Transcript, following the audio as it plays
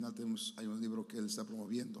hay un libro que él está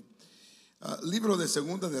promoviendo. Libro de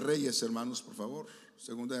Segunda de Reyes, hermanos, por favor.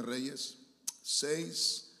 Segunda de Reyes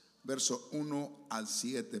 6, verso 1 al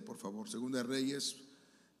 7, por favor. Segunda de Reyes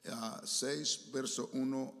 6, verso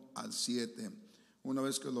 1 al 7. Una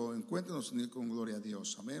vez que lo encuentren, nos unimos con gloria a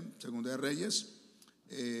Dios. Amén. Segunda de Reyes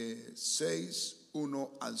 6,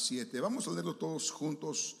 1 al 7. Vamos a leerlo todos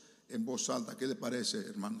juntos en voz alta. ¿Qué le parece,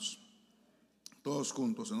 hermanos? Todos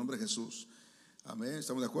juntos, en nombre de Jesús. Amén.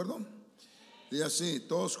 ¿Estamos de acuerdo? Dice así,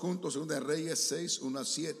 todos juntos, Segunda de Reyes 6, 1 al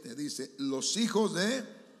 7. Dice: los hijos de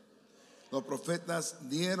los profetas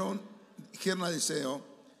dijeron a Eliseo: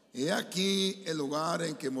 he aquí el lugar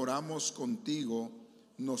en que moramos contigo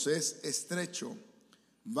nos es estrecho.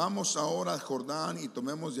 Vamos ahora al Jordán y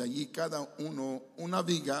tomemos de allí cada uno una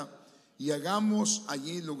viga y hagamos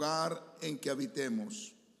allí lugar en que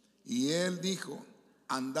habitemos. Y él dijo: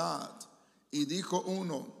 andad. Y dijo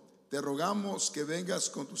uno: te rogamos que vengas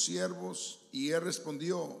con tus siervos. Y él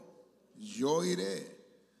respondió: yo iré.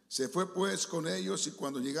 Se fue pues con ellos, y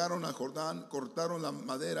cuando llegaron al Jordán cortaron la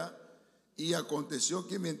madera. Y aconteció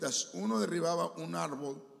que mientras uno derribaba un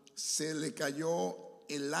árbol, se le cayó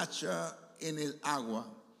el hacha en el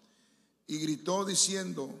agua, y gritó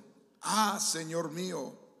diciendo: ah, Señor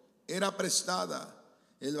mío, era prestada.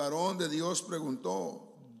 El varón de Dios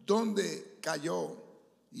preguntó: ¿dónde cayó?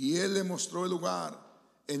 Y él le mostró el lugar.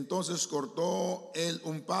 Entonces cortó él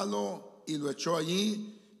un palo y lo echó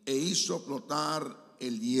allí e hizo flotar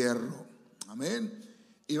el hierro.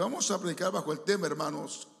 Amén. Y vamos a predicar bajo el tema,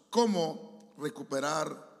 hermanos, cómo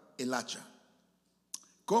recuperar el hacha.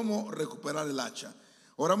 Cómo recuperar el hacha.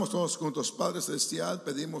 Oramos todos juntos. Padre celestial,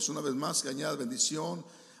 pedimos una vez más que añada bendición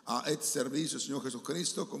a este servicio, Señor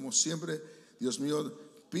Jesucristo. Como siempre, Dios mío,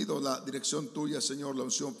 pido la dirección tuya, Señor, la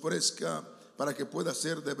unción fresca, para que pueda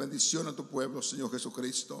ser de bendición a tu pueblo, Señor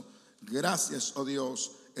Jesucristo. Gracias, oh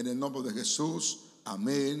Dios, en el nombre de Jesús.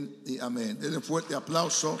 Amén y amén. Denle un fuerte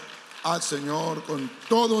aplauso al Señor con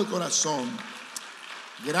todo el corazón.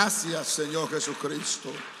 Gracias, Señor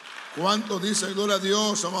Jesucristo. ¿Cuánto dice gloria a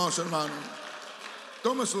Dios, amados hermanos?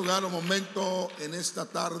 Tome su lugar un momento en esta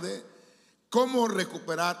tarde. ¿Cómo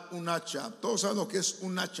recuperar un hacha? Todos saben lo que es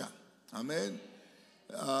un hacha. Amén.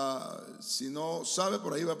 Si no sabe,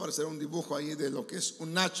 por ahí va a aparecer un dibujo ahí de lo que es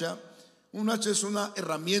un hacha. Un hacha es una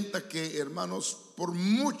herramienta que, hermanos, por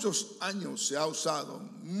muchos años se ha usado,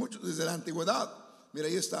 desde la antigüedad. Mira,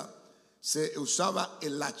 ahí está. Se usaba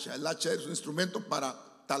el hacha. El hacha es un instrumento para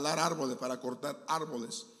talar árboles, para cortar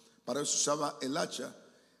árboles. Para eso se usaba el hacha.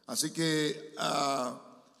 Así que,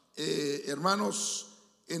 hermanos,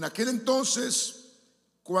 en aquel entonces,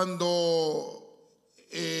 cuando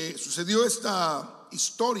sucedió esta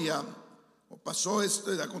historia, o pasó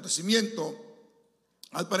este acontecimiento,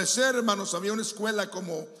 al parecer, hermanos, había una escuela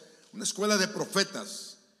como una escuela de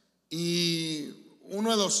profetas, y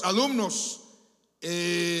uno de los alumnos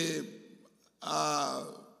le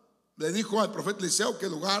dijo al profeta Eliseo que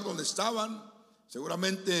el lugar donde estaban,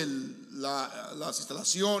 seguramente las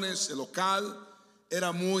instalaciones, el local,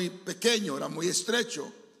 era muy pequeño, era muy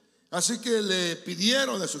estrecho. Así que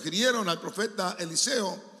le sugirieron al profeta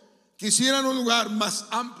Eliseo que hicieran un lugar más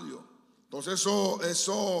amplio. Entonces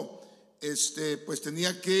eso pues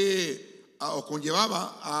tenía que, o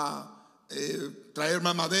conllevaba a traer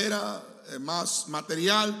más madera, más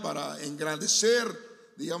material para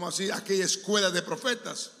engrandecer, digamos así, aquella escuela de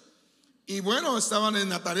profetas. Y bueno, estaban en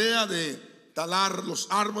la tarea de talar los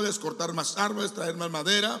árboles, cortar más árboles, traer más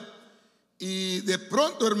madera. Y de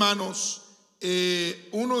pronto, hermanos,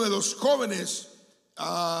 uno de los jóvenes,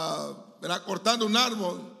 cortando un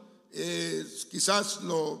árbol, quizás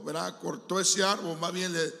cortó ese árbol, más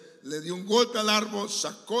bien le dio un golpe al árbol,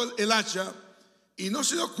 sacó el hacha y no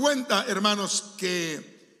se dio cuenta, hermanos,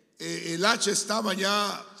 que el hacha estaba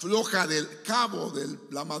ya floja del cabo de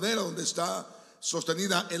la madera donde está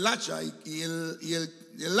sostenida el hacha, y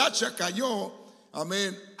el hacha cayó,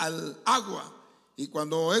 amén, al agua. Y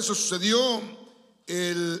cuando eso sucedió,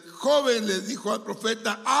 el joven le dijo al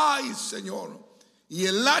profeta: ay, Señor. Y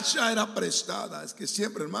el hacha era prestada. Es que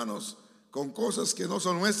siempre, hermanos, con cosas que no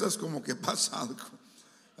son nuestras, como que pasa algo.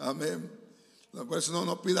 Amén. Por eso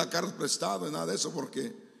no pida carros prestados y nada de eso,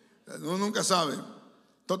 porque uno nunca sabe.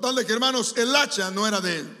 Total de que, hermanos, el hacha no era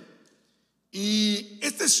de él. Y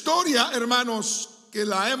esta historia, hermanos, que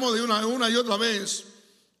la hemos de una y otra vez,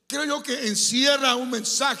 creo yo que encierra un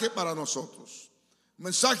mensaje para nosotros. Un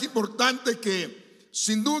mensaje importante que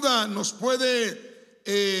sin duda nos puede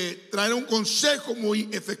traer un consejo muy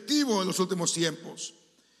efectivo en los últimos tiempos.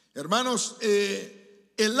 Hermanos,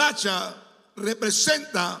 el hacha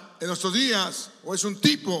representa en nuestros días, o es un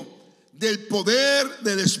tipo del poder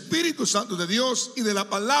del Espíritu Santo de Dios y de la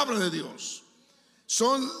palabra de Dios.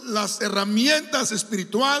 Son las herramientas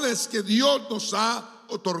espirituales que Dios nos ha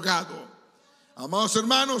otorgado, amados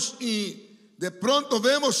hermanos. Y de pronto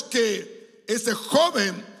vemos que este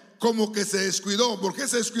joven como que se descuidó. ¿Por qué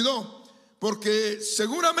se descuidó? Porque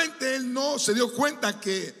seguramente él no se dio cuenta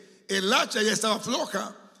que el hacha ya estaba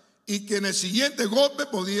floja y que en el siguiente golpe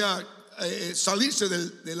podía salirse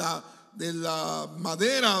de la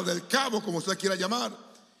madera o del cabo, como usted quiera llamar.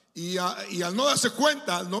 Y al no darse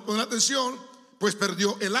cuenta, al no poner atención, pues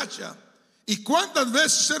perdió el hacha. ¿Y cuántas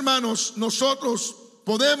veces, hermanos, nosotros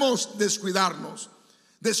podemos descuidarnos?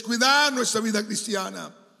 Descuidar nuestra vida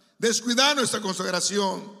cristiana, descuidar nuestra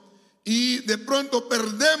consagración, y de pronto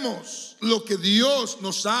perdemos lo que Dios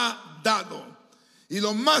nos ha dado. Y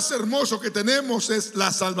lo más hermoso que tenemos es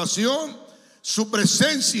la salvación, su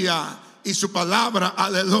presencia y su palabra.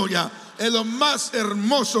 Aleluya. Es lo más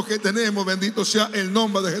hermoso que tenemos. Bendito sea el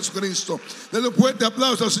nombre de Jesucristo. Denle un fuerte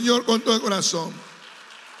aplauso al Señor con todo el corazón.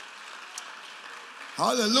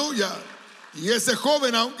 Aleluya. Y ese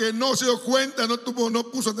joven, aunque no se dio cuenta, no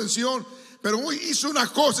puso atención, pero hizo una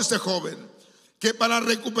cosa este joven, que para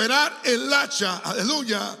recuperar el hacha,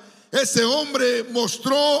 aleluya, ese hombre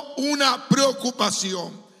mostró una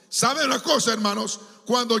preocupación. ¿Saben una cosa, hermanos?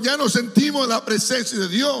 Cuando ya nos sentimos en la presencia de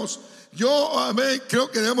Dios, creo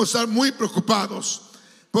que debemos estar muy preocupados,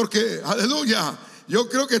 porque, aleluya, yo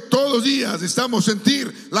creo que todos los días necesitamos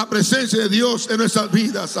sentir la presencia de Dios en nuestras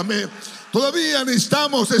vidas. Amén. Todavía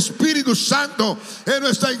necesitamos Espíritu Santo en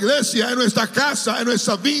nuestra iglesia, en nuestra casa, en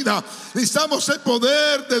nuestra vida. Necesitamos el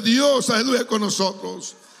poder de Dios, aleluya, con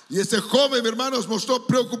nosotros. Y este joven, hermanos, mostró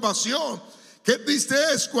preocupación. Qué triste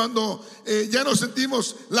es cuando ya no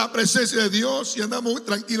sentimos la presencia de Dios y andamos muy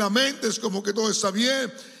tranquilamente, es como que todo está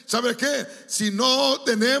bien. ¿Sabe qué? Si no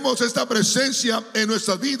tenemos esta presencia en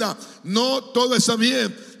nuestra vida, no todo está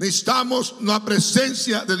bien. Necesitamos la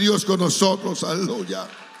presencia de Dios con nosotros, aleluya.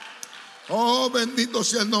 Oh, bendito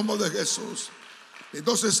sea el nombre de Jesús.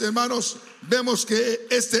 Entonces, hermanos, vemos que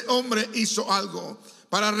este hombre hizo algo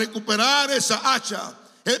para recuperar esa hacha.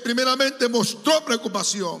 Él primeramente mostró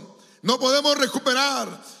preocupación. No podemos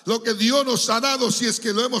recuperar lo que Dios nos ha dado si es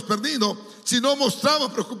que lo hemos perdido, si no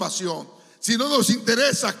mostramos preocupación, si no nos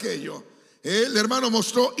interesa aquello. El hermano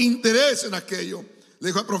mostró interés en aquello. Le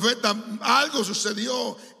dijo al profeta: algo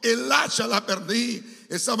sucedió, el hacha la perdí.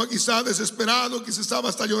 Estaba quizás desesperado, quizás estaba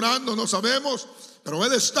hasta llorando, no sabemos. Pero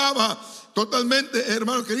él estaba totalmente,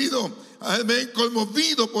 hermano querido,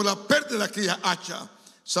 conmovido por la pérdida de aquella hacha.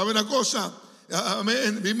 ¿Sabe una cosa?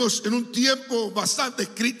 Amén. Vivimos en un tiempo bastante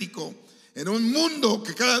crítico, en un mundo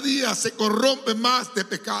que cada día se corrompe más de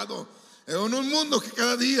pecado, en un mundo que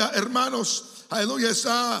cada día, hermanos, aleluya,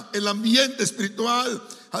 está el ambiente espiritual,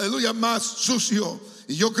 aleluya, más sucio.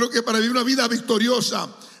 Y yo creo que para vivir una vida victoriosa,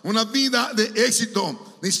 una vida de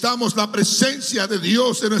éxito, necesitamos la presencia de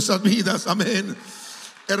Dios en nuestras vidas. Amén.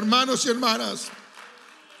 Hermanos y hermanas,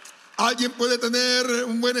 alguien puede tener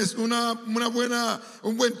un buen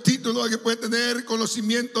título, alguien puede tener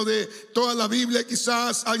conocimiento de toda la Biblia,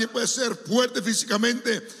 quizás alguien puede ser fuerte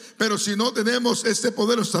físicamente, pero si no tenemos este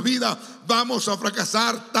poder en nuestra vida, vamos a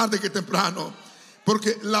fracasar tarde que temprano.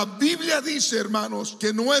 Porque la Biblia dice, hermanos,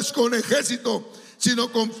 que no es con ejército,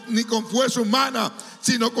 ni con fuerza humana,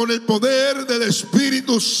 sino con el poder del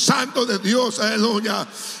Espíritu Santo de Dios, aleluya,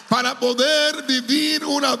 para poder vivir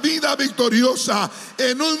una vida victoriosa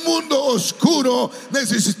en un mundo oscuro.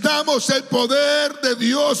 Necesitamos el poder de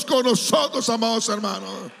Dios con nosotros, amados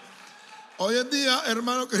hermanos. Hoy en día,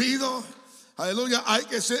 hermano querido, aleluya, hay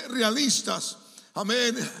que ser realistas.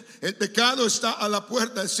 Amén. El pecado está a la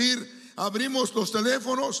puerta, es decir, abrimos los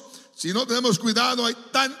teléfonos. Si no tenemos cuidado, hay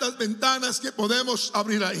tantas ventanas que podemos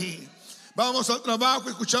abrir ahí. Vamos al trabajo,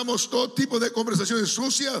 escuchamos todo tipo de conversaciones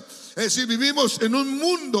sucias. Es decir, vivimos en un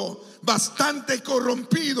mundo bastante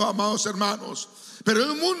corrompido, amados hermanos. Pero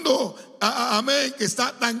en un mundo, amén, que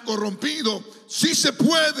está tan corrompido, sí se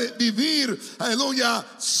puede vivir, aleluya,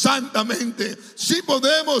 santamente. Sí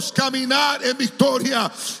podemos caminar en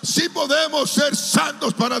victoria. Sí podemos ser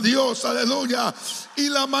santos para Dios, aleluya. Y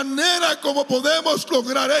la manera como podemos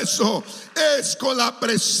lograr eso es con la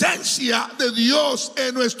presencia de Dios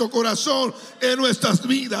en nuestro corazón, en nuestras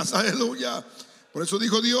vidas, aleluya. Por eso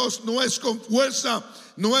dijo Dios: no es con fuerza,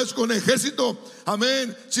 no es con ejército,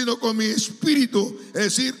 amén, sino con mi espíritu. Es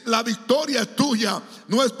decir, la victoria es tuya.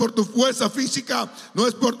 No es por tu fuerza física, no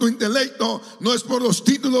es por tu intelecto, no es por los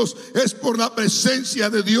títulos, es por la presencia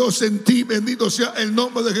de Dios en ti. Bendito sea el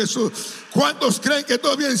nombre de Jesús. ¿Cuántos creen que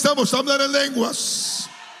todavía necesitamos hablar en lenguas?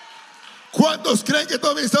 ¿Cuántos creen que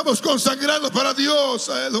todavía estamos consagrando para Dios?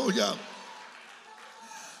 Aleluya.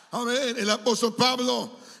 Amén. El apóstol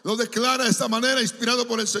Pablo lo declara de esta manera, inspirado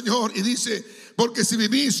por el Señor, y dice: porque si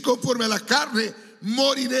vivís conforme a la carne,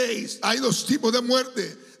 moriréis. Hay dos tipos de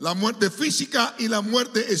muerte: la muerte física y la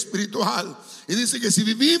muerte espiritual. Y dice que si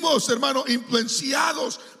vivimos, hermano,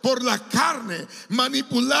 influenciados por la carne,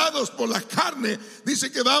 manipulados por la carne,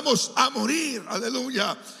 dice que vamos a morir.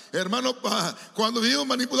 Aleluya. Hermano, cuando vivimos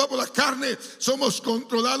manipulados por la carne, somos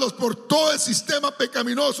controlados por todo el sistema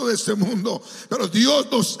pecaminoso de este mundo. Pero Dios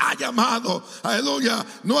nos ha llamado, aleluya,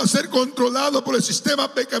 no a ser controlados por el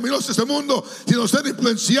sistema pecaminoso de este mundo, sino a ser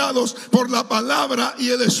influenciados por la palabra y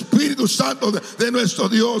el Espíritu Santo de nuestro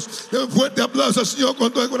Dios. Un fuerte aplauso al Señor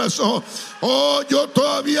con todo el corazón. Oh, yo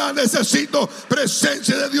todavía necesito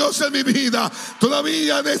presencia de Dios en mi vida.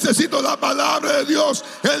 Todavía necesito la palabra de Dios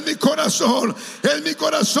en mi corazón. En mi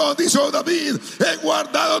corazón, dice David, he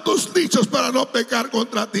guardado tus dichos para no pecar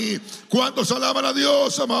contra ti. ¿Cuántos alaban a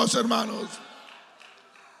Dios, amados hermanos?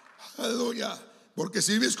 Aleluya. Porque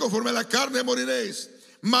si vivís conforme a la carne, moriréis.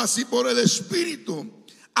 Mas si por el Espíritu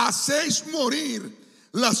hacéis morir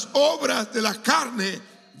las obras de la carne,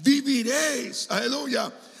 viviréis.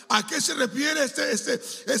 Aleluya. ¿A qué se refiere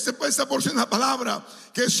esta porción de la palabra?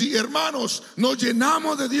 Que si, hermanos, nos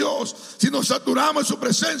llenamos de Dios, si nos saturamos de su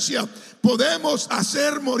presencia, podemos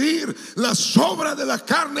hacer morir las obras de la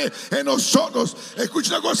carne en nosotros. Escucha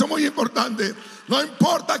una cosa muy importante: no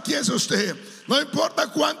importa quién es usted, no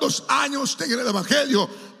importa cuántos años tenga en el evangelio,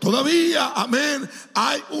 todavía, amén,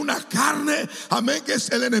 hay una carne, amén, que es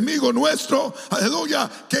el enemigo nuestro, aleluya,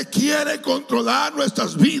 que quiere controlar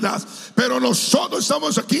nuestras vidas. Pero nosotros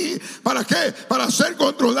estamos aquí, ¿para qué? Para ser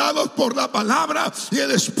controlados por la palabra y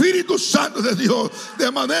el Espíritu Santo de Dios.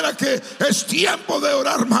 De manera que es tiempo de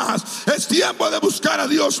orar más, es tiempo de buscar a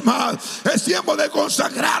Dios más, es tiempo de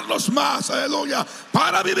consagrarnos más, aleluya,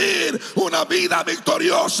 para vivir una vida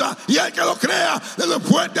victoriosa. Y el que lo crea, denle un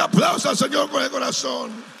fuerte aplauso al Señor con el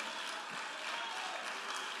corazón.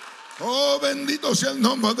 Oh, bendito sea el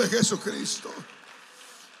nombre de Jesucristo.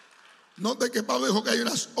 Note que Pablo dijo que hay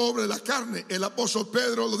unas obras de la carne. El apóstol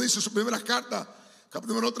Pedro lo dice en su primera carta,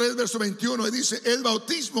 capítulo 3, verso 21, y dice: el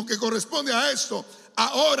bautismo que corresponde a esto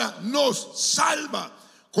ahora nos salva.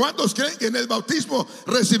 ¿Cuántos creen que en el bautismo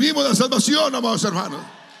recibimos la salvación, amados hermanos?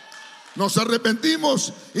 Nos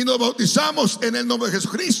arrepentimos y nos bautizamos en el nombre de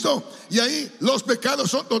Jesucristo, y ahí los pecados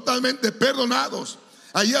son totalmente perdonados.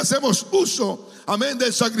 Ahí hacemos uso, amén,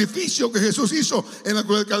 del sacrificio que Jesús hizo en la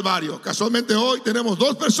cruz del Calvario. Casualmente hoy tenemos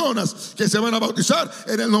 2 personas que se van a bautizar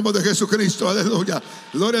en el nombre de Jesucristo. Aleluya,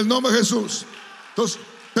 gloria al nombre de Jesús. Entonces,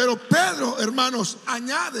 pero Pedro, hermanos,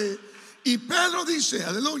 añade, y Pedro dice,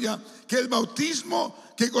 aleluya, que el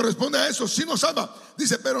bautismo que corresponde a eso sí nos salva.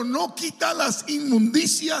 Dice, pero no quita las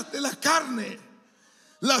inmundicias de la carne.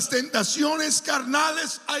 Las tentaciones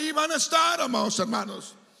carnales ahí van a estar, amados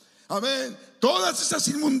hermanos. Amén. Todas esas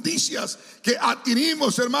inmundicias que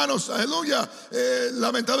adquirimos, hermanos, aleluya,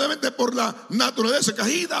 lamentablemente por la naturaleza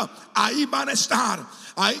caída, ahí van a estar.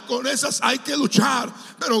 Ahí con esas hay que luchar.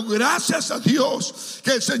 Pero gracias a Dios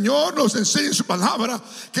que el Señor nos enseña en su palabra,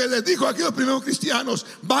 que les dijo aquí a los primeros cristianos: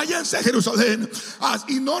 váyanse a Jerusalén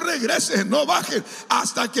y no regresen, no bajen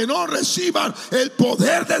hasta que no reciban el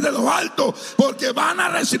poder desde lo alto. Porque van a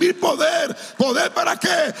recibir poder. ¿Poder para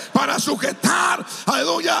qué? Para sujetar,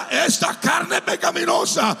 aleluya, esta carne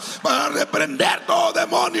pecaminosa, para reprender todo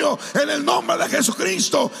demonio en el nombre de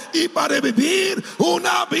Jesucristo, y para vivir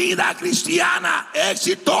una vida cristiana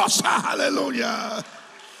exitosa. Aleluya.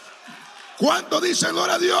 ¿Cuánto dicen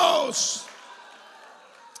gloria a Dios?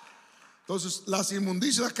 Entonces las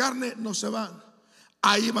inmundicias de la carne no se van,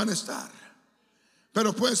 ahí van a estar,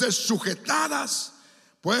 pero pueden ser sujetadas,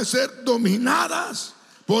 pueden ser dominadas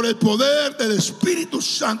por el poder del Espíritu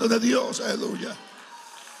Santo de Dios. Aleluya.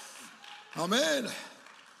 Amén.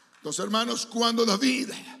 Los hermanos, cuando David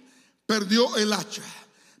perdió el hacha,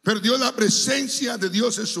 perdió la presencia de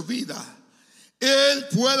Dios en su vida, él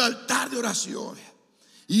fue al altar de oración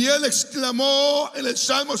y él exclamó en el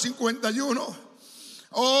Salmo 51: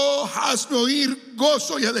 oh, hazme oír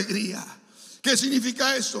gozo y alegría. ¿Qué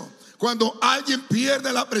significa eso? Cuando alguien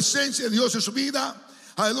pierde la presencia de Dios en su vida,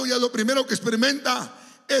 aleluya, lo primero que experimenta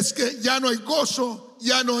es que ya no hay gozo,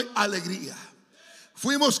 ya no hay alegría.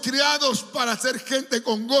 Fuimos criados para ser gente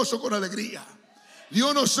con gozo, con alegría.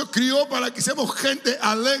 Dios nos crió para que seamos gente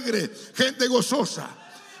alegre, gente gozosa.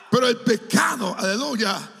 Pero el pecado,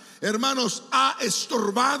 aleluya, hermanos, ha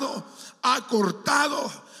estorbado, ha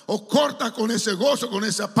cortado o corta con ese gozo, con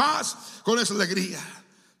esa paz, con esa alegría.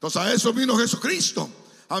 Entonces a eso vino Jesucristo.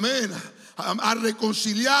 Amén. a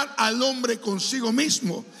reconciliar al hombre consigo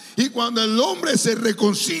mismo. Y cuando el hombre se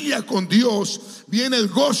reconcilia con Dios, viene el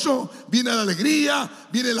gozo, viene la alegría,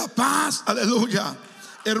 viene la paz. Aleluya,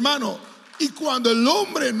 hermano. Y cuando el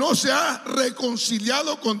hombre no se ha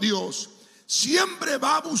reconciliado con Dios, siempre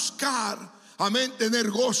va a buscar, amén, tener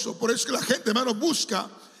gozo. Por eso es que la gente, hermano, busca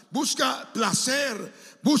placer,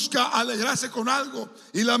 busca alegrarse con algo,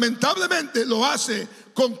 y lamentablemente lo hace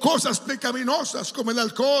con cosas pecaminosas como el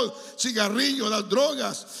alcohol, cigarrillo, las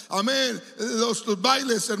drogas, amén, los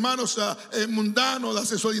bailes, hermanos, mundanos, la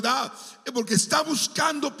sexualidad, porque está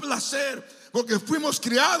buscando placer. Porque fuimos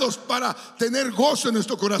criados para tener gozo en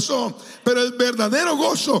nuestro corazón. Pero el verdadero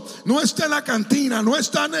gozo no está en la cantina, no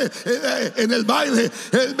está en el baile.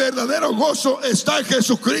 El verdadero gozo está en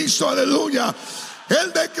Jesucristo, aleluya.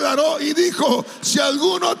 Él declaró y dijo: si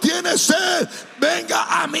alguno tiene sed,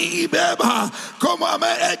 venga a mí y beba. Como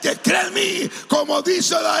el que cree en mí, como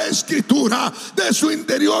dice la Escritura, de su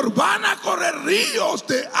interior van a correr ríos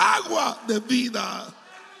de agua de vida.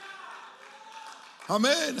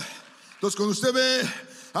 Amén. Entonces, cuando usted ve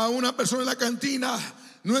a una persona en la cantina,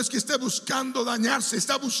 no es que esté buscando dañarse,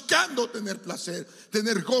 está buscando tener placer,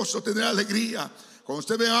 tener gozo, tener alegría. Cuando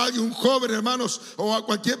usted ve a alguien, un joven, hermanos, o a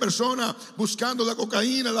cualquier persona buscando la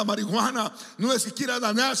cocaína, la marihuana, no es que quiera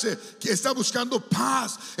dañarse, que está buscando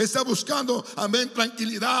paz, está buscando, amén,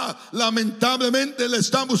 tranquilidad. Lamentablemente le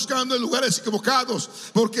están buscando en lugares equivocados,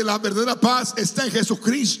 porque la verdadera paz está en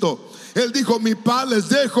Jesucristo. Él dijo: mi paz les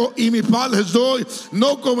dejo y mi paz les doy,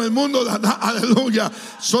 no como el mundo la da. Aleluya.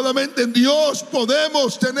 Solamente en Dios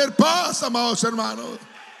podemos tener paz, amados hermanos.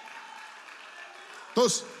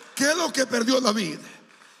 Entonces, ¿qué es lo que perdió David?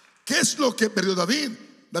 ¿Qué es lo que perdió David?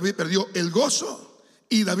 David perdió el gozo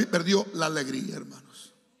y David perdió la alegría,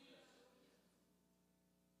 hermanos.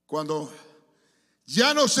 Cuando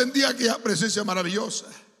ya no sentía aquella presencia maravillosa,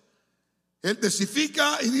 él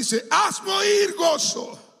testifica y dice: hazme oír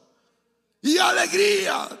gozo y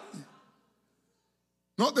alegría.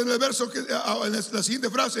 Noten el verso que, en la siguiente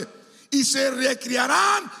frase: y se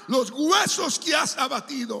recrearán los huesos que has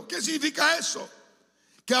abatido. ¿Qué significa eso?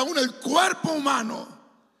 Que aún el cuerpo humano,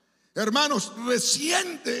 hermanos,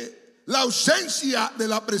 resiente la ausencia de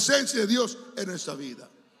la presencia de Dios en nuestra vida.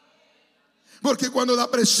 Porque cuando la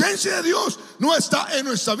presencia de Dios no está en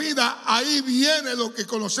nuestra vida, ahí viene lo que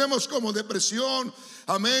conocemos como depresión,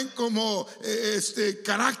 amén, como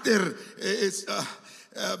carácter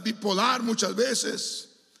bipolar muchas veces,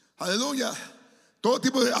 aleluya, todo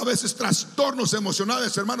tipo de a veces trastornos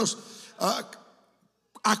emocionales, hermanos,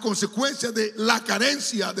 a consecuencia de la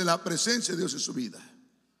carencia de la presencia de Dios en su vida.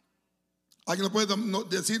 Alguien lo puede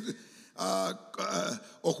decir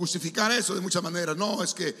o justificar eso de muchas maneras. No,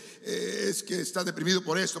 es que está deprimido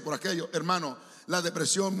por esto, por aquello. Hermano, la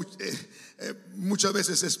depresión muchas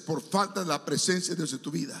veces es por falta de la presencia de Dios en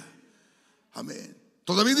tu vida. Amén.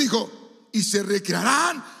 Todavía dijo: y se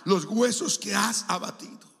recrearán los huesos que has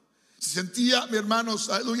abatido. Se sentía, mi hermanos,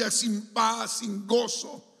 aleluya, sin paz, sin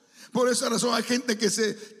gozo. Por esa razón hay gente que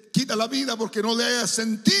se quita la vida porque no le haya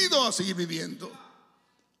sentido a seguir viviendo.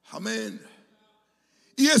 Amén.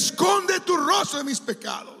 Y esconde tu rostro de mis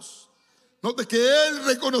pecados. Note que él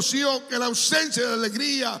reconoció que la ausencia de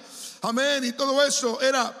alegría, amén, y todo eso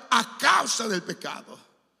era a causa del pecado.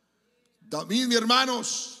 David, mis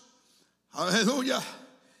hermanos, aleluya,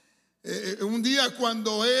 un día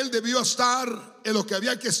cuando él debió estar en lo que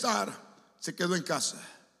había que estar, se quedó en casa.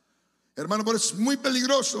 Hermano, pero es muy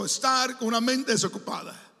peligroso estar con una mente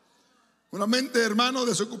desocupada. Una mente, hermano,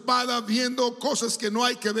 desocupada viendo cosas que no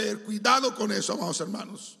hay que ver. Cuidado con eso, amados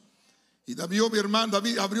hermanos. Y David, mi hermano,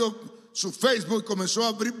 David abrió su Facebook, comenzó a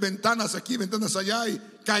abrir ventanas aquí, ventanas allá, y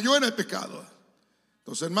cayó en el pecado.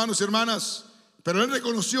 Entonces, hermanos y hermanas, pero él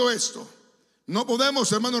reconoció esto. No podemos,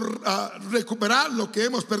 hermanos, recuperar lo que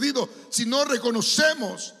hemos perdido si no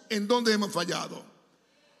reconocemos en dónde hemos fallado.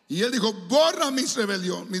 Y él dijo: borra mis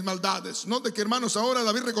rebeliones, mis maldades. Note que, hermanos, ahora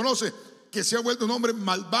David reconoce que se ha vuelto un hombre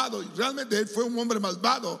malvado. Y realmente él fue un hombre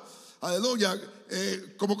malvado, aleluya,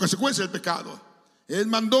 como consecuencia del pecado. Él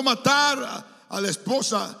mandó matar a la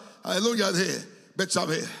esposa, aleluya, de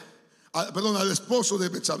Betsabé, al esposo de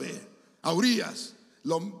Betsabé, a Urías.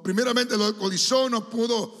 Primeramente lo alcoholizó, no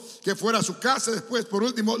pudo que fuera a su casa. Después, por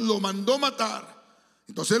último, lo mandó matar.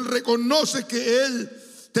 Entonces él reconoce que él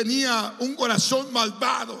tenía un corazón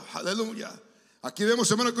malvado, aleluya. Aquí vemos,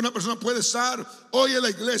 hermano, que una persona puede estar hoy en la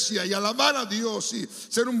iglesia y alabar a Dios y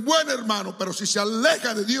ser un buen hermano, pero si se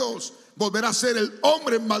aleja de Dios, volverá a ser el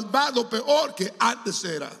hombre malvado peor que antes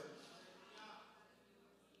era.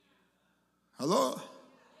 ¿Aló?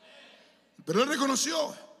 Pero él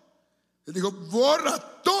reconoció. Él dijo: borra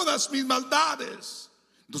todas mis maldades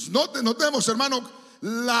Entonces notemos, hermano,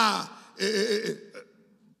 la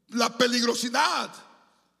peligrosidad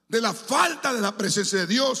de la falta de la presencia de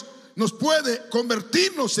Dios. Nos puede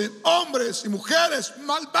convertirnos en hombres y mujeres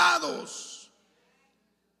malvados.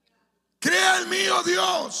 Crea en mí, oh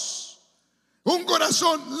Dios, un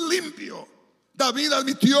corazón limpio. David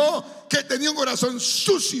admitió que tenía un corazón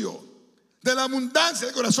sucio. De la abundancia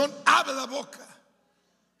del corazón habla la boca.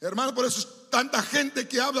 Hermano, por eso es tanta gente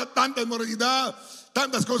que habla tanta inmoralidad,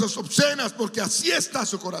 tantas cosas obscenas, porque así está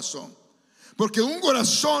su corazón. Porque un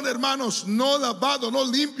corazón, hermanos, no lavado, no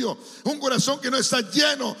limpio, un corazón que no está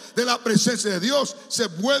lleno de la presencia de Dios, se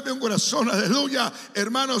vuelve un corazón, aleluya,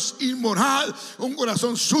 hermanos, inmoral, un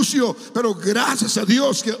corazón sucio. Pero gracias a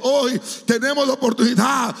Dios que hoy tenemos la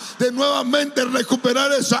oportunidad de nuevamente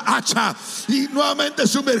recuperar esa hacha y nuevamente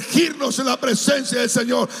sumergirnos en la presencia del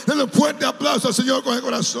Señor. Denle un fuerte aplauso al Señor con el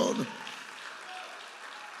corazón.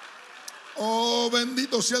 Oh,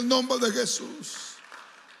 bendito sea el nombre de Jesús.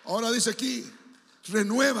 Ahora dice aquí,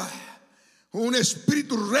 renueva un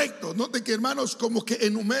espíritu recto. Noten que, hermanos, como que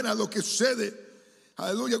enumera lo que sucede,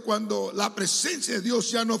 aleluya, cuando la presencia de Dios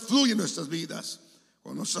ya no fluye en nuestras vidas,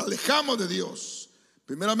 cuando nos alejamos de Dios.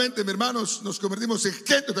 Primeramente, mis hermanos, nos convertimos en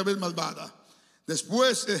gente otra vez malvada.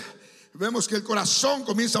 Después vemos que el corazón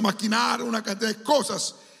comienza a maquinar una cantidad de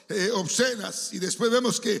cosas obscenas. Y después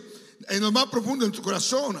vemos que en lo más profundo de tu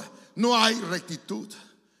corazón no hay rectitud.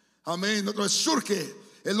 Amén. Otra vez surge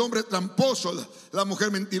el hombre tramposo, la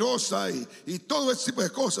mujer mentirosa y todo ese tipo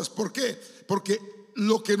de cosas. ¿Por qué? Porque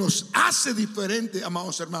lo que nos hace diferente,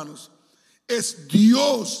 amados hermanos, es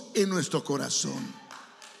Dios en nuestro corazón.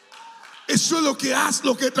 Eso es lo que hace,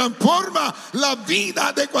 lo que transforma la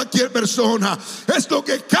vida de cualquier persona. Es lo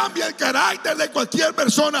que cambia el carácter de cualquier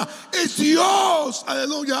persona. Es Dios,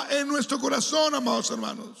 aleluya, en nuestro corazón, amados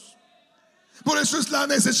hermanos. Por eso es la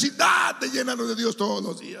necesidad de llenarnos de Dios todos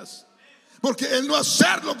los días. Porque el no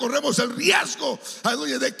hacerlo corremos el riesgo,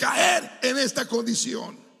 aleluya, de caer en esta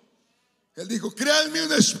condición. Él dijo, crea en mí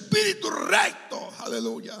un espíritu recto,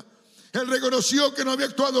 aleluya. Él reconoció que no había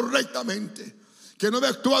actuado rectamente, que no había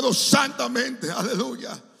actuado santamente,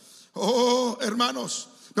 aleluya. Oh, hermanos,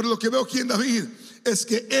 pero lo que veo aquí en David es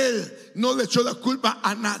que él no le echó la culpa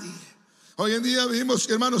a nadie. Hoy en día vivimos,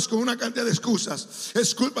 hermanos, con una cantidad de excusas.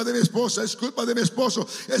 Es culpa de mi esposa, es culpa de mi esposo,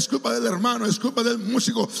 es culpa del hermano, es culpa del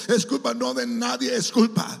músico, es culpa no de nadie, es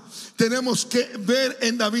culpa. Tenemos que ver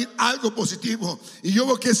en David algo positivo. Y yo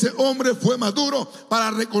veo que ese hombre fue maduro para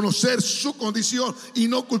reconocer su condición y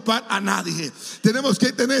no culpar a nadie. Tenemos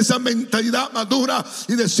que tener esa mentalidad madura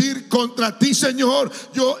y decir, contra ti, Señor,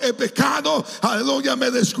 yo he pecado, aleluya, me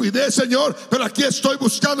descuidé, Señor, pero aquí estoy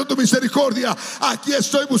buscando tu misericordia, aquí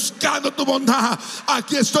estoy buscando tu bondad,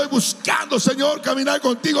 aquí estoy buscando, Señor, caminar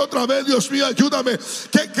contigo otra vez. Dios mío, ayúdame.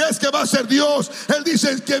 ¿Qué crees que va a hacer Dios? Él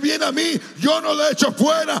dice que viene a mí, yo no lo echo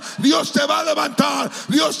fuera. Dios te va a levantar,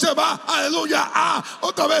 Dios te va, aleluya, a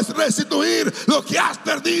otra vez restituir lo que has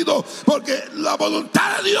perdido, porque la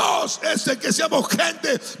voluntad de Dios es de que seamos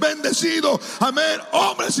gente bendecido, amén,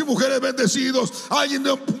 hombres y mujeres bendecidos. Alguien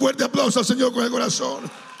dé un fuerte aplauso al Señor con el corazón.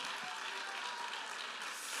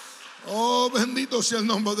 Oh, bendito sea el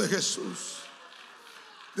nombre de Jesús.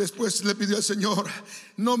 Después le pidió al Señor,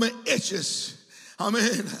 no me eches,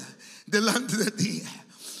 amén, delante de ti.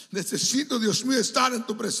 Necesito, Dios mío, estar en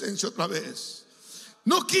tu presencia otra vez.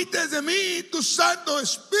 No quites de mí tu Santo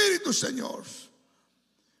Espíritu, Señor.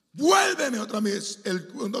 Vuélveme otra vez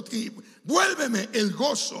vuélveme el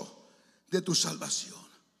gozo de tu salvación.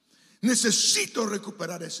 Necesito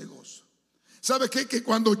recuperar ese gozo. ¿Sabe qué? Que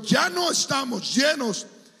cuando ya no estamos llenos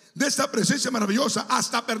de esta presencia maravillosa,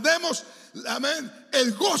 hasta perdemos, amén,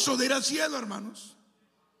 el gozo de ir al cielo, hermanos.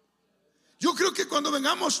 Yo creo que cuando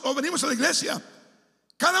venimos a la iglesia,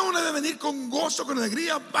 cada uno debe venir con gozo, con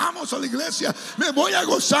alegría. Vamos a la iglesia, me voy a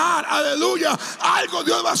gozar, aleluya. Algo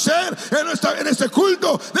Dios va a hacer en este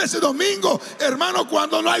culto de este domingo, hermano.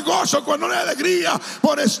 Cuando no hay gozo, cuando no hay alegría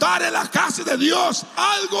por estar en la casa de Dios,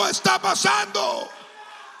 algo está pasando.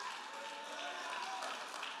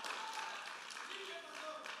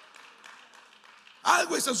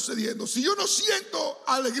 Algo está sucediendo. Si yo no siento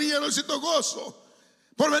alegría, no siento gozo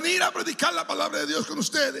por venir a predicar la palabra de Dios con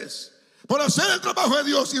ustedes, por hacer el trabajo de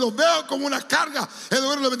Dios, y lo veo como una carga en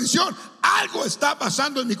lugar de una bendición, algo está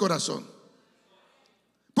pasando en mi corazón.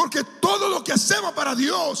 Porque todo lo que hacemos para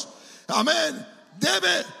Dios, amén,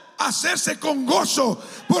 debe hacerse con gozo,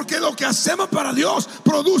 porque lo que hacemos para Dios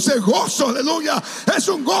produce gozo, aleluya. Es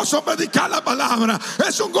un gozo predicar la palabra,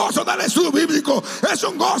 es un gozo dar el estudio bíblico, es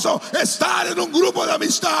un gozo estar en un grupo de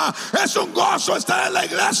amistad, es un gozo estar en la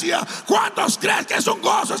iglesia. ¿Cuántos creen que es un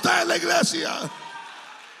gozo estar en la iglesia?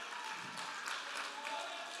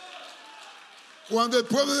 Cuando el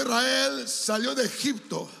pueblo de Israel salió de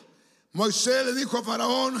Egipto, Moisés le dijo a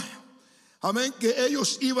Faraón, amén, que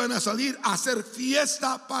ellos iban a salir a hacer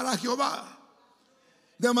fiesta para Jehová.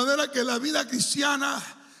 De manera que la vida cristiana,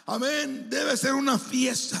 amén, debe ser una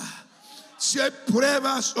fiesta. Si hay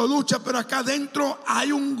pruebas o luchas, pero acá adentro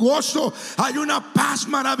hay un gozo, hay una paz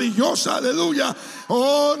maravillosa, aleluya.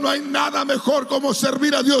 Oh, no hay nada mejor como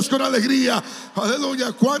servir a Dios con alegría,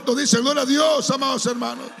 aleluya. ¿Cuánto dice gloria a Dios, amados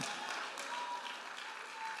hermanos?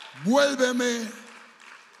 Vuélveme.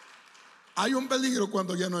 Hay un peligro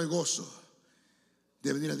cuando ya no hay gozo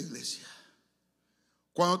de venir a la iglesia.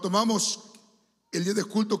 Cuando tomamos el día de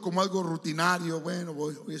culto como algo rutinario, bueno,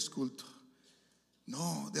 hoy es culto.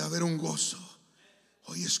 No, debe haber un gozo.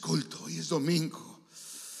 Hoy es culto, hoy es domingo.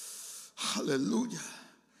 Aleluya.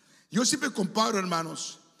 Yo siempre comparo,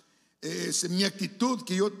 hermanos, mi actitud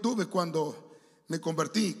que yo tuve cuando me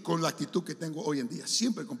convertí con la actitud que tengo hoy en día.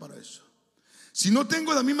 Siempre comparo eso. Si no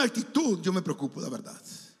tengo la misma actitud, yo me preocupo, la verdad.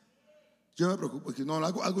 Yo me preocupo porque no,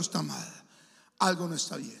 algo está mal, algo no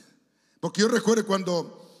está bien. Porque yo recuerdo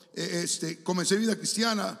cuando comencé vida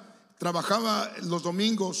cristiana, trabajaba los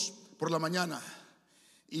domingos por la mañana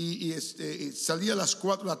y salía a las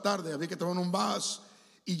 4 de la tarde, había que tomar un bus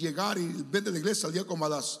y llegar, y el ven de la iglesia salía como a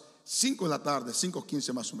las 5 de la tarde,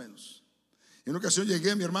 5:15 más o menos. En una ocasión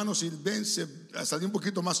llegué, mi hermano, y el Ben salió un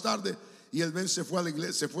poquito más tarde, y el Ben se fue a la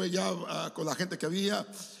iglesia, se fue ya con la gente que había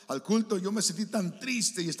al culto. Yo me sentí tan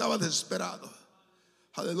triste y estaba desesperado.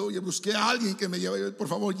 Aleluya, busqué a alguien que me lleve, por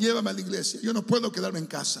favor, llévame a la iglesia. Yo no puedo quedarme en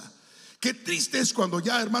casa. Qué triste es cuando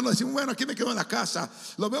ya, hermano, decimos, bueno, aquí me quedo en la casa,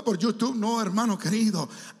 lo veo por YouTube. No, hermano querido,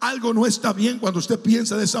 algo no está bien cuando usted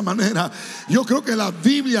piensa de esa manera. Yo creo que la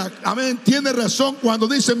Biblia, amén, tiene razón cuando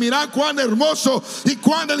dice, mirad cuán hermoso y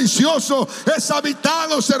cuán delicioso es habitar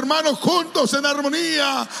los hermanos juntos en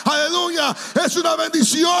armonía. Aleluya, es una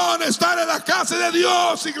bendición estar en la casa de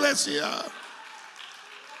Dios, iglesia.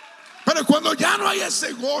 Pero cuando ya no hay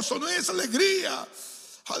ese gozo, no hay esa alegría,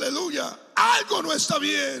 aleluya, algo no está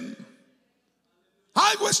bien.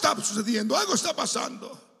 Algo está sucediendo, algo está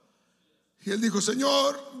pasando. Y él dijo,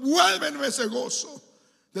 Señor, vuélveme ese gozo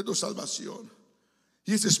de tu salvación.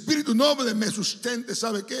 Y ese espíritu noble me sustente.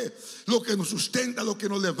 ¿Sabe qué? Lo que nos sustenta, lo que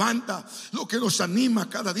nos levanta, lo que nos anima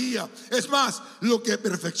cada día. Es más, lo que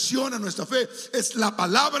perfecciona nuestra fe es la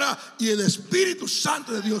palabra y el Espíritu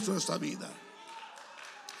Santo de Dios en nuestra vida.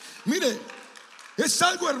 Mire, es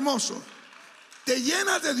algo hermoso. Te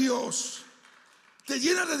llenas de Dios. Te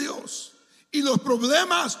llenas de Dios. Y los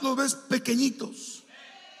problemas los ves pequeñitos.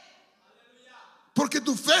 Porque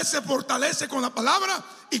tu fe se fortalece con la palabra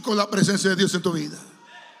y con la presencia de Dios en tu vida.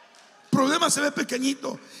 Problema se ve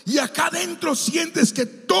pequeñito, y acá adentro sientes que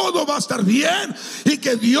todo va a estar bien, y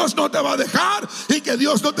que Dios no te va a dejar, y que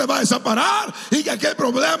Dios no te va a desamparar, y que aquel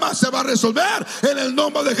problema se va a resolver en el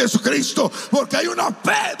nombre de Jesucristo. Porque hay una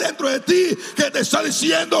fe dentro de ti que te está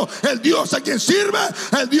diciendo, el Dios a quien sirve,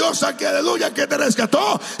 el Dios a quien, aleluya, que te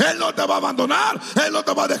rescató, Él no te va a abandonar, Él no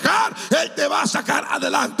te va a dejar, Él te va a sacar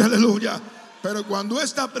adelante, aleluya. Pero cuando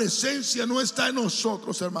esta presencia no está en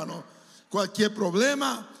nosotros, hermano, cualquier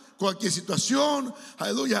problema, cualquier situación,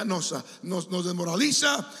 aleluya, nos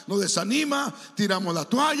desmoraliza, nos desanima, tiramos la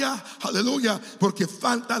toalla, aleluya, porque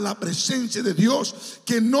falta la presencia de Dios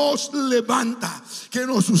que nos levanta, que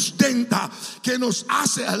nos sustenta, que nos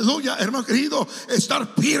hace, aleluya, hermano querido,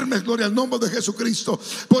 estar firmes, gloria al nombre de Jesucristo.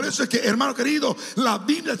 Por eso es que, hermano querido, la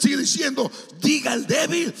Biblia sigue diciendo, diga el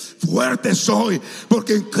débil, fuerte soy,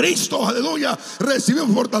 porque en Cristo, aleluya,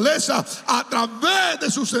 recibimos fortaleza a través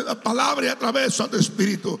de su palabra y a través de su Santo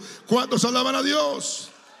Espíritu. ¿Cuántos alaban a Dios?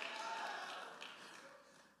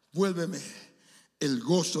 Vuélveme el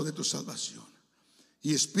gozo de tu salvación,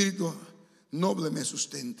 y espíritu noble me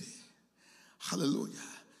sustente. Aleluya.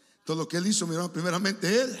 Todo lo que él hizo, mi hermano,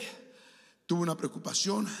 primeramente él tuvo una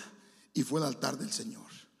preocupación y fue al altar del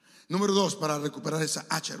Señor. Número 2, para recuperar esa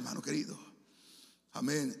hacha, hermano querido,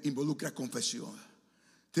 amén, involucra confesión.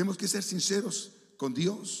 Tenemos que ser sinceros con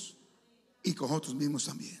Dios y con nosotros mismos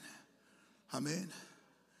también. Amén.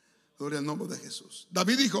 Gloria al nombre de Jesús.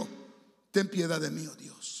 David dijo, ten piedad de mí, oh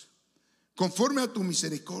Dios, conforme a tu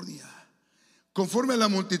misericordia, conforme a la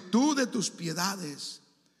multitud de tus piedades,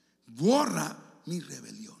 borra mis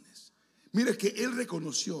rebeliones. Mire que él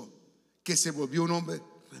reconoció que se volvió un hombre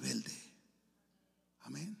rebelde.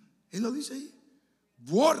 Amén. Él lo dice ahí,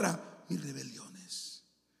 borra mis rebeliones,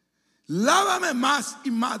 lávame más y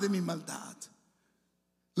más de mi maldad,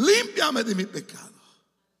 límpiame de mi pecado,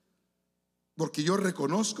 porque yo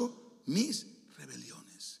reconozco mis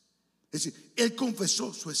rebeliones. Es decir, él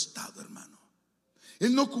confesó su estado, hermano.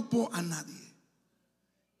 Él no culpó a nadie.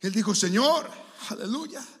 Él dijo, Señor,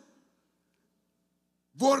 aleluya,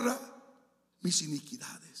 borra mis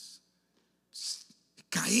iniquidades. He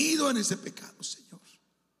caído en ese pecado, Señor.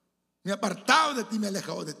 Me he apartado de ti, me he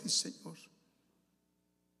alejado de ti, Señor.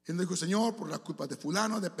 Él dijo: Señor, por la culpa de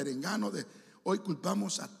fulano, de perengano, hoy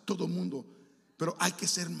culpamos a todo mundo, pero hay que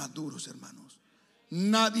ser maduros, hermanos.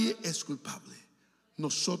 Nadie es culpable,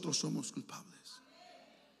 nosotros somos culpables.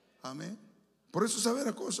 Amén. Por eso, sabe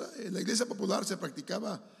la cosa, en la iglesia popular se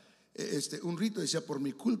practicaba un rito, decía: por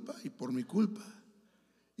mi culpa y por mi culpa.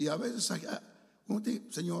 Y a veces,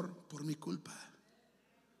 Señor, por mi culpa.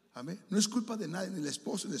 Amén. No es culpa de nadie, ni la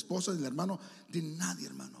esposa, del hermano, de nadie,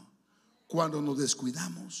 hermano. Cuando nos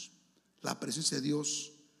descuidamos, la presencia de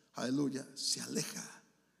Dios, aleluya, se aleja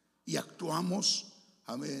y actuamos,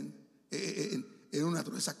 amén, en una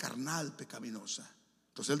naturaleza carnal pecaminosa.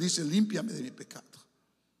 Entonces Él dice: límpiame de mi pecado.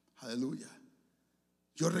 Aleluya.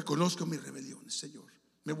 Yo reconozco mis rebeliones, Señor.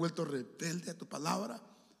 Me he vuelto rebelde a tu palabra.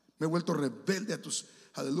 Me he vuelto rebelde a tus,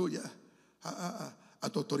 aleluya, a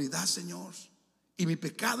tu autoridad, Señor. Y mi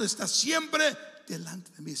pecado está siempre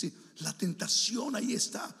delante de mí. Sí, la tentación ahí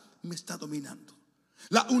está, me está dominando.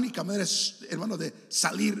 La única manera, hermano, de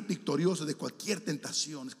salir victorioso de cualquier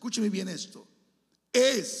tentación, escúcheme bien esto,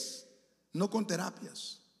 es no con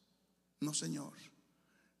terapias, no, Señor,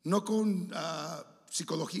 no con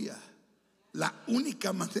psicología. La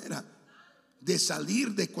única manera de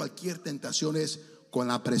salir de cualquier tentación es con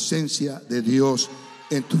la presencia de Dios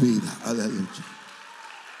en tu vida. Aleluya.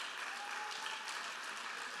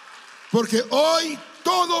 Porque hoy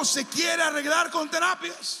todo se quiere arreglar con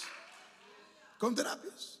terapias. Con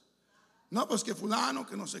terapias. No, pues que fulano,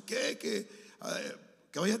 que no sé qué,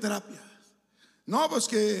 que vaya a terapia. No, pues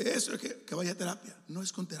que eso, que vaya a terapia. No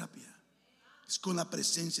es con terapia, es con la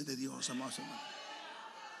presencia de Dios, amados hermanos.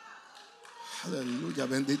 Aleluya,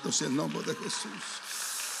 bendito sea el nombre de Jesús.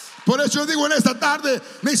 Por eso yo digo en esta tarde,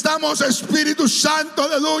 necesitamos Espíritu Santo,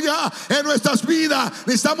 aleluya, en nuestras vidas.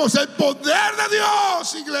 Necesitamos el poder de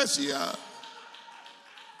Dios, iglesia.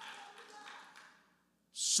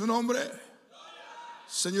 Su nombre.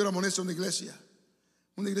 Señor, amonesta una iglesia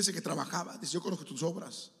que trabajaba. Dice: yo conozco tus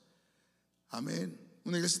obras. Amén.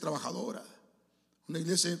 Una iglesia trabajadora, una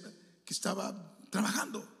iglesia que estaba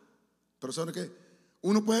trabajando. Pero ¿saben qué?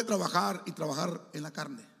 Uno puede trabajar y trabajar en la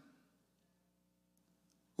carne.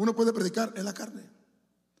 Uno puede predicar en la carne.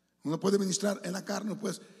 Uno puede ministrar en la carne.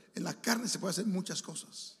 En la carne se puede hacer muchas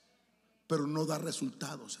cosas, pero no da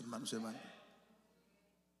resultados, hermanos y hermanas.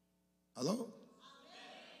 ¿Aló?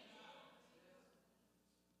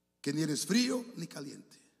 Que ni eres frío ni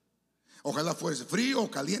caliente. Ojalá fueres frío o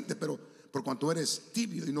caliente, pero por cuanto eres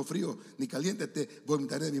tibio y no frío ni caliente, te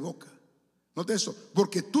vomitaré de mi boca. Note eso,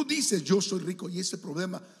 porque tú dices: yo soy rico. Y ese es el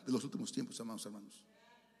problema de los últimos tiempos, amados hermanos,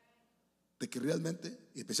 de que realmente,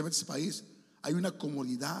 y especialmente en este país, hay una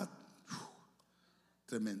comodidad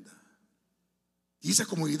tremenda. Y esa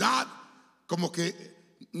comodidad como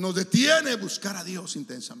que nos detiene a buscar a Dios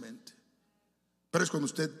intensamente. Pero es cuando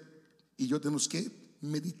usted y yo tenemos que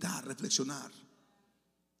meditar, reflexionar.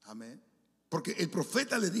 Amén. Porque el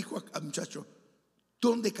profeta le dijo al muchacho: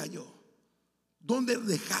 ¿dónde cayó? ¿Dónde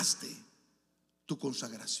dejaste tu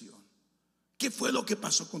consagración? ¿Qué fue lo que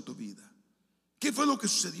pasó con tu vida? ¿Qué fue lo que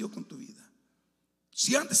sucedió con tu vida?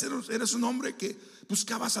 Si antes eras un hombre que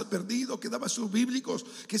buscabas al perdido, que dabas sus bíblicos,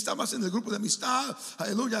 que estabas en el grupo de amistad,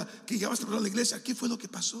 aleluya, que llegabas a la iglesia, ¿qué fue lo que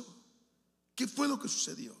pasó? ¿Qué fue lo que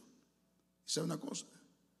sucedió? ¿Sabe una cosa?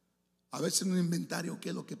 A veces en un inventario, ¿qué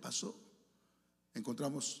es lo que pasó?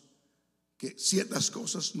 Encontramos que ciertas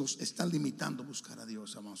cosas nos están limitando a buscar a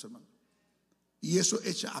Dios, amados hermanos. Y eso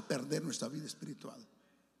echa a perder nuestra vida espiritual.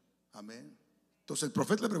 Amén. Entonces el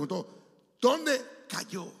profeta le preguntó: ¿dónde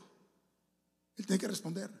cayó? Él tiene que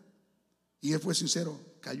responder. Y él fue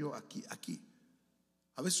sincero: cayó aquí.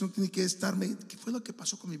 A veces uno tiene que estarme: ¿qué fue lo que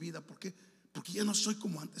pasó con mi vida? ¿Por qué? Porque ya no soy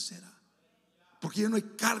como antes era. Porque ya no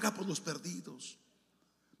hay carga por los perdidos.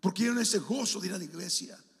 Porque ya no hay ese gozo de ir a la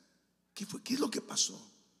iglesia. ¿Qué fue? ¿Qué es lo que pasó?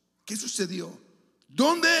 ¿Qué sucedió?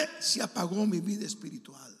 ¿Dónde se apagó mi vida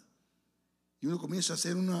espiritual? Y uno comienza a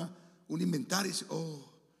hacer un inventario y dice: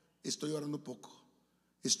 oh, estoy orando poco,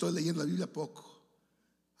 estoy leyendo la Biblia poco.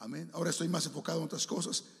 Amén. Ahora estoy más enfocado en otras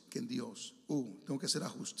cosas que en Dios. Tengo que hacer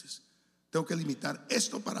ajustes. Tengo que limitar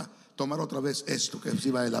esto para tomar otra vez esto que sí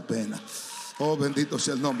vale la pena. Oh, bendito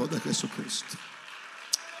sea el nombre de Jesucristo.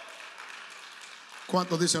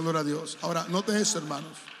 ¿Cuántos dicen gloria a Dios? Ahora, note eso,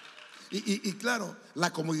 hermanos. Y claro,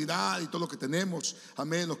 la comodidad y todo lo que tenemos,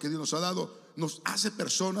 amén, lo que Dios nos ha dado, nos hace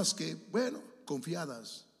personas que, bueno,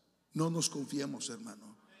 confiadas. No nos confiemos,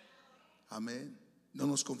 hermano. Amén. No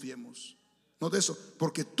nos confiemos. No de eso,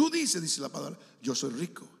 porque tú dice la palabra: yo soy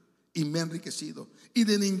rico y me ha enriquecido, y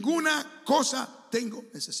de ninguna cosa tengo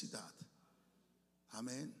necesidad.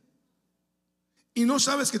 Amén. Y no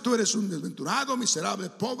sabes que tú eres un desventurado, miserable,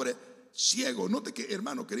 pobre, ciego. Note que,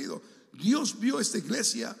 hermano querido, Dios vio esta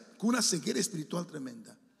iglesia con una ceguera espiritual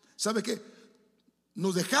tremenda. ¿Sabe qué?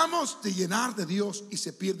 Nos dejamos de llenar de Dios y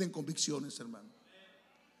se pierden convicciones, hermano.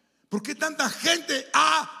 ¿Por qué tanta gente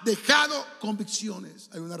ha dejado convicciones?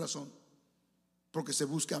 Hay una razón: porque se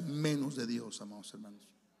busca menos de Dios, amados hermanos.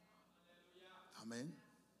 Amén.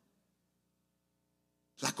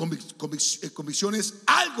 La convicción es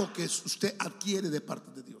algo que usted adquiere de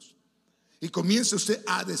parte de Dios, y comienza usted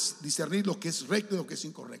a discernir lo que es recto y lo que es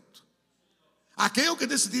incorrecto. Aquello que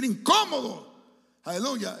te hace sentir incómodo,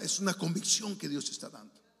 aleluya, es una convicción que Dios te está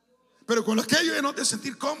dando. Pero con aquello de no te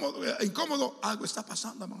sentir incómodo, algo está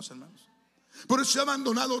pasando, amados hermanos. Por eso se ha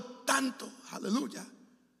abandonado tanto, aleluya,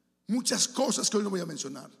 muchas cosas que hoy no voy a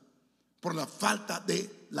mencionar, por la falta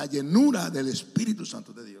de la llenura del Espíritu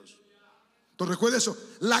Santo de Dios. Entonces recuerda eso: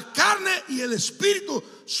 la carne y el espíritu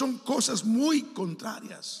son cosas muy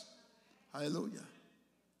contrarias. Aleluya.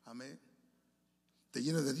 Amén. Te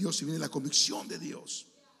llena de Dios y viene la convicción de Dios.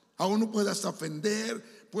 Aún no puede hasta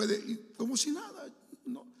ofender, puede como si nada,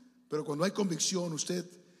 no. Pero cuando hay convicción, usted,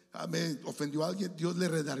 amén, ofendió a alguien, Dios le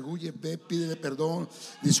redarguye, ve, pídele perdón,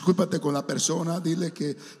 discúlpate con la persona, dile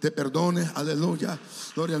que te perdone. Aleluya.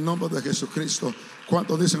 Gloria al nombre de Jesucristo.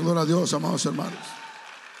 ¿Cuántos dicen gloria a Dios, amados hermanos?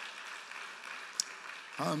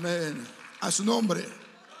 Amén. A su nombre.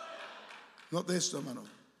 Note esto, hermano.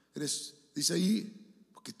 Dice ahí,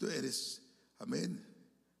 porque tú eres, amén,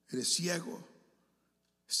 eres ciego.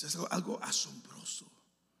 Es algo asombroso.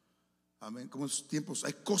 Amén. Como en estos tiempos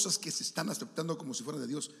hay cosas que se están aceptando como si fueran de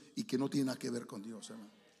Dios y que no tienen nada que ver con Dios,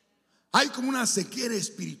 hermano. Hay como una ceguera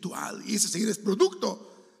espiritual, y esa ceguera es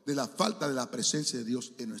producto de la falta de la presencia de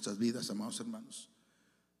Dios en nuestras vidas, amados hermanos.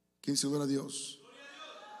 ¿Quién se gloria a Dios?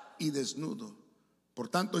 Y desnudo. Por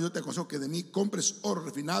tanto, yo te aconsejo que de mí compres oro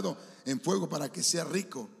refinado en fuego para que seas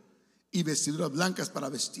rico, y vestiduras blancas para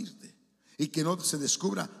vestirte, y que no se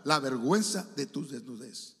descubra la vergüenza de tu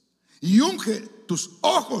desnudez. Y unge tus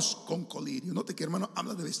ojos con colirio. Note que, hermano,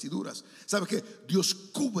 habla de vestiduras. ¿Sabe qué? Dios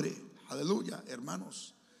cubre, aleluya,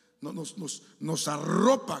 hermanos, nos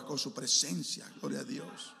arropa con su presencia. Gloria a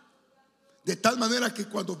Dios. De tal manera que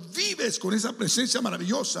cuando vives con esa presencia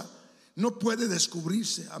maravillosa, no puede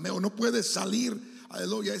descubrirse, amén, o no puede salir,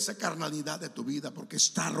 aleluya, esa carnalidad de tu vida, porque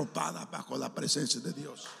está arropada bajo la presencia de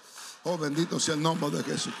Dios. Oh, bendito sea el nombre de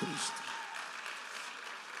Jesucristo.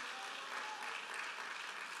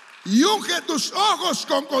 Y unge tus ojos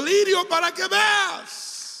con colirio para que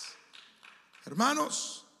veas,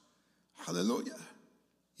 hermanos, aleluya.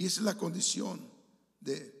 Y esa es la condición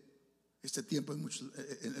de este tiempo en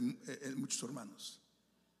muchos hermanos.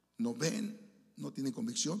 No ven, no tienen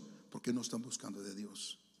convicción, porque no están buscando de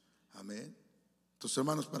Dios. Amén. Entonces,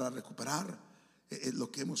 hermanos, para recuperar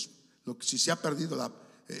si se ha perdido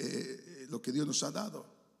lo que Dios nos ha dado,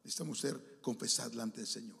 necesitamos ser confesar delante del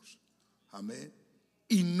Señor. Amén.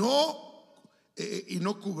 Y no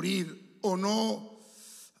cubrir o no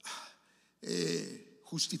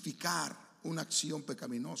justificar una acción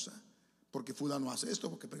pecaminosa, porque fulano hace esto,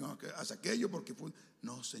 porque fulano hace aquello, porque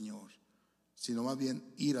no, Señor, sino más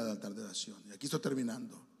bien ir al altar de oración. Y aquí estoy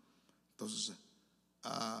terminando. Entonces,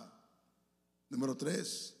 número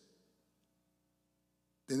 3,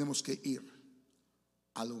 tenemos que ir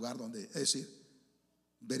al lugar donde, es decir,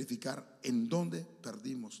 verificar en dónde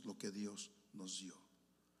perdimos lo que Dios nos dio.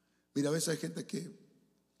 Mira, a veces hay gente que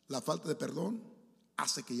la falta de perdón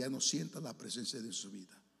hace que ya no sienta la presencia de Dios en su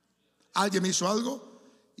vida. Alguien me hizo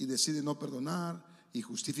algo y decide no perdonar y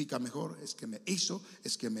justifica mejor: es que me hizo,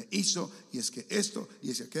 y es que esto,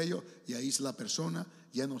 y es que aquello. Y ahí es la persona,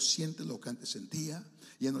 ya no siente lo que antes sentía,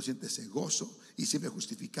 ya no siente ese gozo, y siempre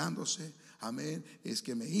justificándose. Amén. Es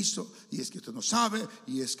que me hizo, y es que usted no sabe,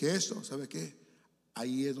 y es que esto, ¿sabe qué?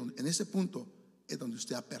 Ahí es donde, en ese punto es donde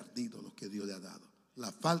usted ha perdido lo que Dios le ha dado. La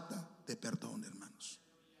falta de perdón, hermanos.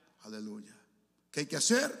 Aleluya. ¿Qué hay que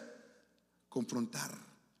hacer? Confrontar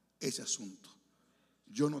ese asunto.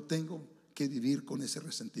 Yo no tengo que vivir con ese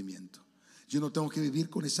resentimiento. Yo no tengo que vivir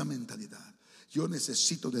con esa mentalidad. Yo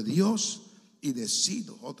necesito de Dios y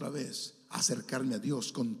decido otra vez acercarme a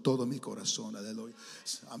Dios con todo mi corazón. Aleluya.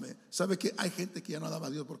 Amén. ¿Sabe que hay gente que ya no alaba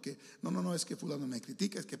a Dios porque no, es que fulano me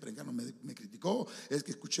critica, es que Prengano me criticó, es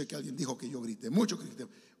que escuché que alguien dijo que yo grité mucho,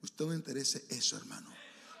 Usted no le interese eso, hermano.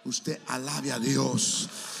 Usted alabe a Dios.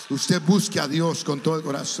 Usted busque a Dios con todo el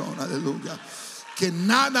corazón. Aleluya. Que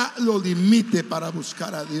nada lo limite para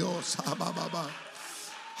buscar a Dios.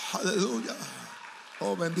 Aleluya.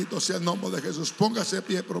 Oh, bendito sea el nombre de Jesús. Póngase de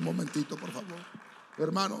pie por un momentito, por favor.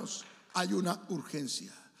 Hermanos, hay una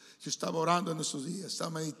urgencia. Yo estaba orando en estos días,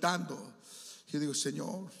 estaba meditando. Yo digo,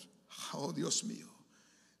 Señor, oh Dios mío,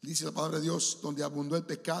 dice la palabra de Dios, donde abundó el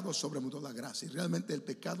pecado, sobreabundó la gracia. Y realmente el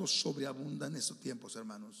pecado sobreabunda en estos tiempos,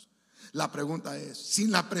 hermanos. La pregunta es,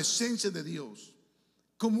 sin la presencia de Dios,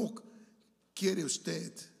 ¿cómo quiere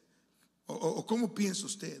usted o cómo piensa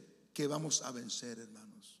usted que vamos a vencer,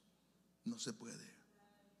 hermanos? No se puede.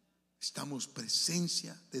 Estamos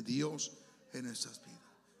presencia de Dios en nuestras vidas.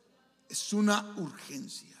 Es una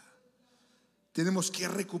urgencia. Tenemos que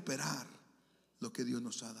recuperar lo que Dios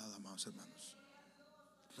nos ha dado, amados hermanos.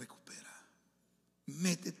 Recupera.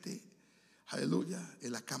 Métete, aleluya,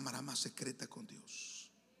 en la cámara más secreta con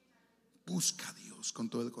Dios. Busca a Dios con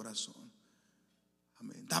todo el corazón.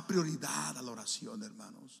 Amén. Da prioridad a la oración,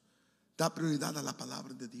 hermanos. Da prioridad a la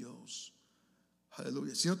palabra de Dios.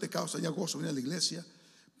 Aleluya. Si no te causa ya gozo venir a la iglesia,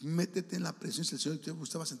 métete en la presencia del Señor.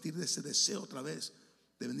 Usted va a sentir ese deseo otra vez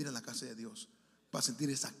de venir a la casa de Dios. Va a sentir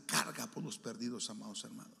esa carga por los perdidos, amados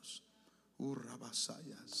hermanos.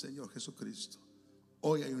 Señor Jesucristo,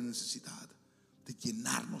 hoy hay una necesidad de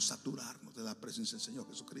llenarnos, saturarnos de la presencia del Señor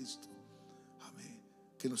Jesucristo. Amén.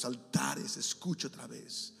 Que en los altares escuche otra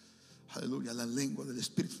vez, aleluya, la lengua del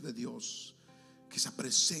Espíritu de Dios. Que esa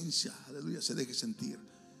presencia, aleluya, se deje sentir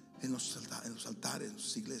en los altares, en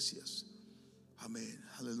las iglesias. Amén,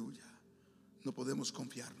 aleluya. No podemos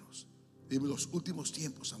confiarnos. Vivimos los últimos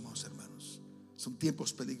tiempos, amados hermanos. Son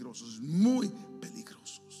tiempos peligrosos, muy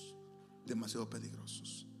peligrosos, demasiado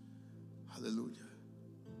peligrosos. Aleluya.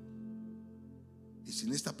 Y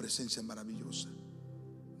sin esta presencia maravillosa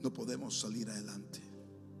no podemos salir adelante.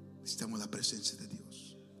 Necesitamos la presencia de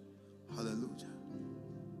Dios. Aleluya.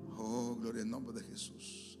 Oh, gloria al nombre de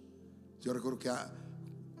Jesús. Yo recuerdo que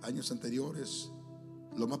años anteriores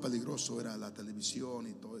lo más peligroso era la televisión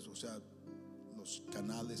y todo eso, o sea, los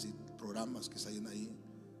canales y programas que salen ahí.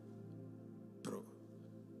 Pero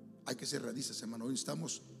hay que ser realistas, hermano. Hoy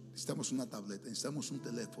necesitamos una tableta, necesitamos un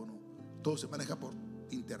teléfono. Todo se maneja por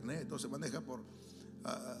internet, todo se maneja por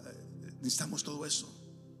necesitamos todo eso.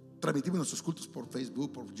 Transmitimos nuestros cultos por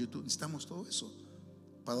Facebook, por YouTube. Necesitamos todo eso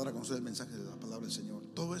para dar a conocer el mensaje de la palabra del Señor.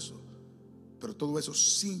 Todo eso. Pero todo eso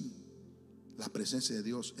sin la presencia de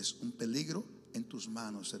Dios es un peligro en tus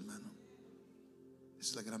manos, hermano. Esa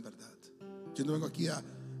es la gran verdad. Yo no vengo aquí a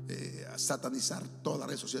satanizar todas las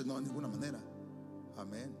redes sociales, no, de ninguna manera.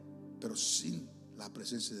 Amén. Pero sin la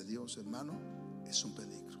presencia de Dios, hermano, es un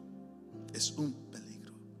peligro. Es un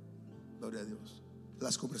peligro. Gloria a Dios.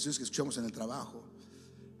 Las conversaciones que escuchamos en el trabajo,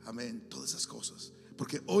 amén, todas esas cosas.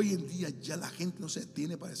 Porque hoy en día ya la gente no se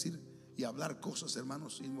detiene para decir y hablar cosas,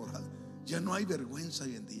 hermanos, inmorales. Ya no hay vergüenza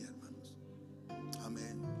hoy en día, hermanos.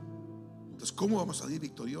 Amén. Entonces, ¿cómo vamos a salir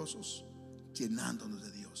victoriosos? Llenándonos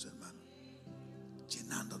de Dios, hermano.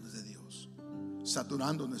 Llenándonos de Dios.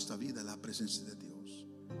 Saturando nuestra vida en la presencia de Dios.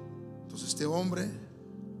 Entonces este hombre,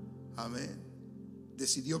 amén,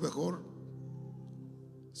 decidió mejor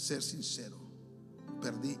ser sincero.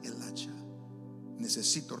 Perdí el hacha.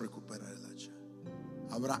 Necesito recuperar el hacha.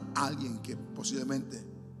 Habrá alguien que posiblemente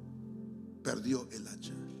perdió el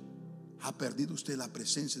hacha. Ha perdido usted la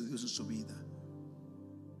presencia de Dios en su vida.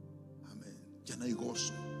 Amén. Ya no hay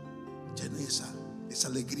gozo. Ya no hay esa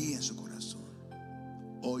alegría en su corazón.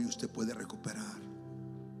 Hoy usted puede recuperar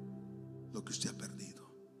lo que usted ha perdido.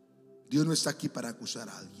 Dios no está aquí para acusar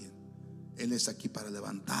a alguien. Él está aquí para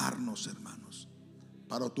levantarnos, hermanos,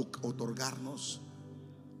 para otorgarnos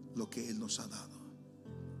lo que Él nos ha dado.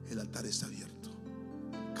 El altar está abierto.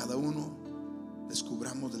 Cada uno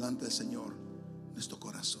descubramos delante del Señor nuestro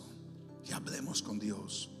corazón y hablemos con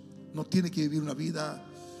Dios. No tiene que vivir una vida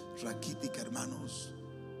raquítica, hermanos.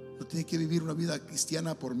 No tiene que vivir una vida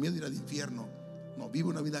cristiana por miedo a ir al infierno. No, vive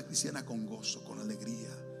una vida cristiana con gozo, con alegría.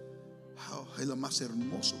 Oh, es lo más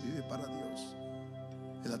hermoso, vive para Dios.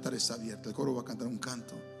 El altar está abierto. El coro va a cantar un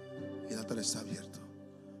canto y el altar está abierto.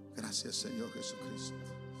 Gracias, Señor Jesucristo.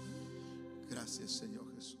 Gracias,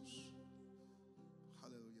 Señor Jesús.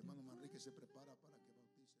 Aleluya. Hermano Manrique se prepara para que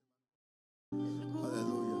bautice.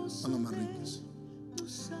 Aleluya. Hermano Manrique.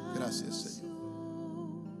 Gracias, Señor.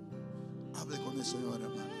 Hable con el Señor,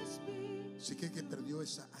 hermano. Si cree que perdió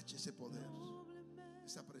esa hacha, ese poder,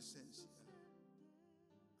 esa presencia.